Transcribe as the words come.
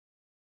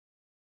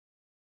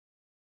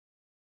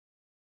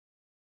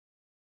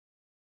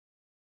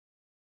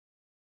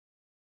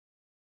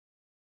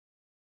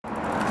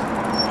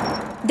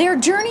Their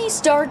journey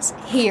starts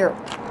here.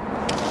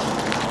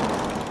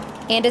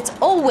 And it's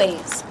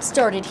always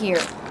started here.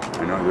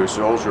 I know their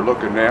souls are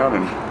looking down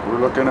and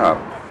we're looking up.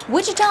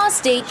 Wichita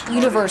State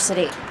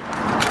University.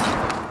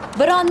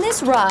 But on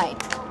this ride,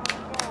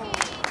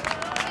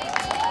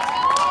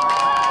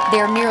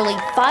 their nearly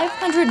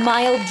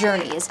 500-mile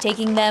journey is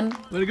taking them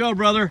way to go,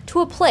 brother, to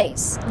a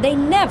place they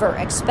never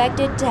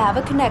expected to have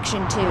a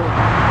connection to.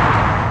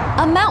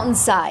 A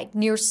mountainside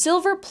near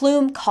Silver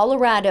Plume,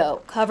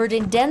 Colorado, covered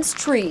in dense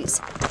trees,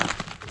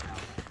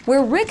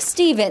 where Rick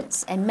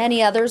Stevens and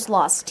many others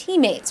lost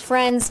teammates,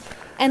 friends,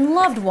 and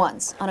loved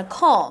ones on a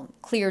calm,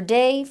 clear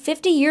day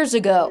 50 years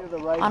ago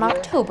on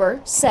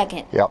October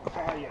 2nd. Yep.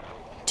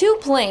 2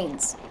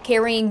 planes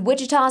carrying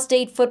Wichita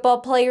State football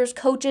players,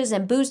 coaches,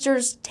 and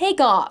boosters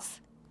take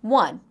off,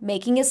 one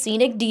making a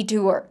scenic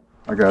detour.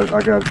 I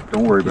got it.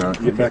 Don't worry about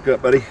it. Get back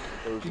up, buddy.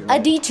 A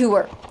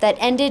detour that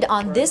ended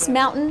on this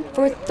mountain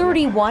for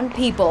 31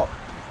 people,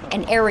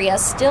 an area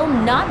still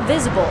not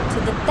visible to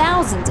the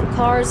thousands of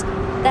cars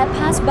that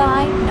pass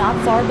by not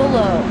far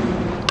below.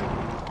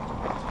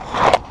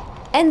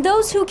 And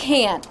those who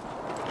can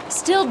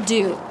still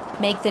do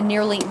make the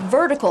nearly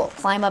vertical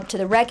climb up to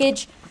the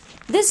wreckage.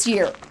 This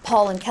year,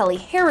 Paul and Kelly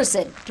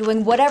Harrison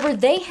doing whatever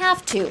they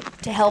have to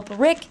help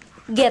Rick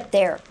get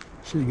there.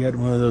 So you got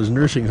one of those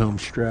nursing home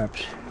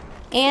straps.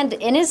 And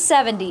in his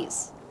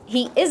 70s,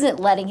 he isn't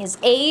letting his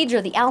age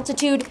or the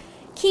altitude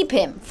keep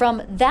him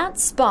from that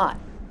spot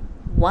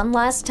one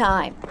last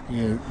time.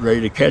 You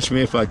ready to catch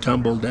me if I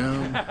tumble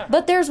down?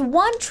 But there's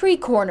one tree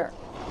corner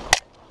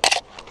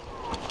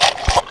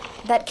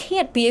that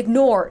can't be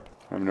ignored.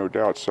 I have no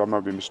doubt some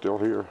of them are still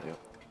here.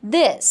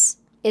 This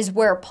is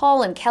where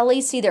Paul and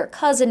Kelly see their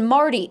cousin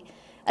Marty,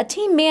 a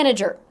team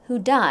manager who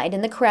died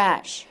in the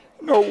crash.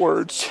 No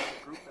words.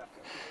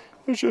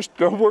 There's just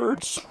no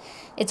words.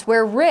 It's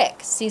where Rick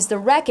sees the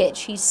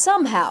wreckage he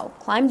somehow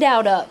climbed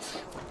out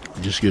of.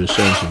 I just get a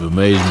sense of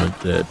amazement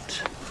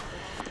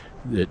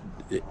that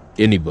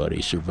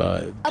anybody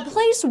survived. A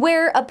place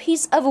where a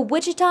piece of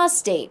Wichita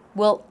State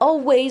will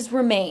always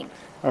remain.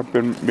 I've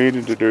been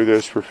meaning to do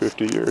this for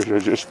 50 years. I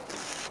just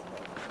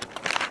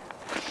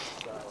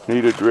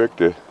needed Rick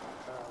to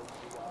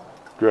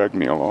drag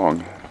me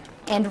along.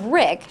 And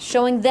Rick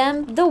showing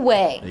them the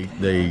way.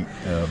 They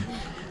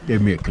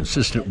gave me a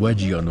consistent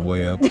wedgie on the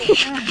way up.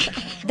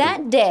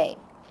 That day,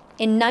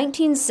 in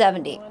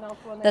 1970,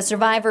 the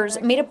survivors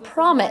made a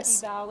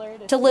promise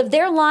to live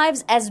their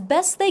lives as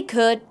best they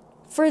could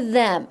for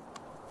them.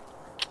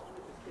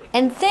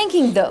 And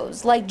thanking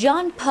those like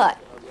John Putt,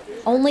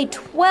 only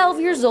 12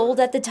 years old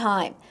at the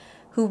time,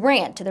 who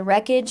ran to the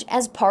wreckage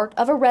as part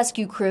of a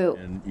rescue crew.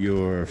 And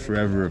you're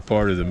forever a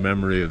part of the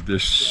memory of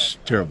this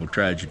terrible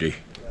tragedy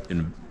in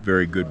a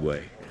very good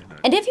way.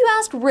 And if you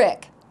ask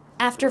Rick,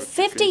 after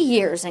 50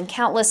 years and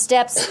countless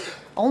steps,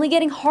 only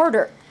getting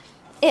harder,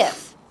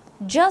 if,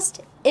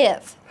 just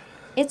if,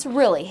 it's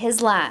really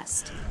his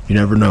last. You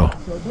never know.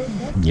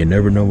 You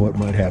never know what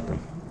might happen.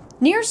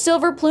 Near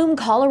Silver Plume,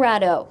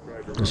 Colorado.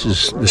 This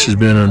has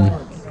been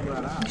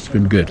it's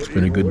been good. It's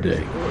been a good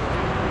day.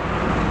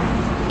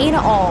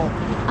 Auld,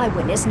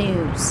 Eyewitness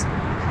News.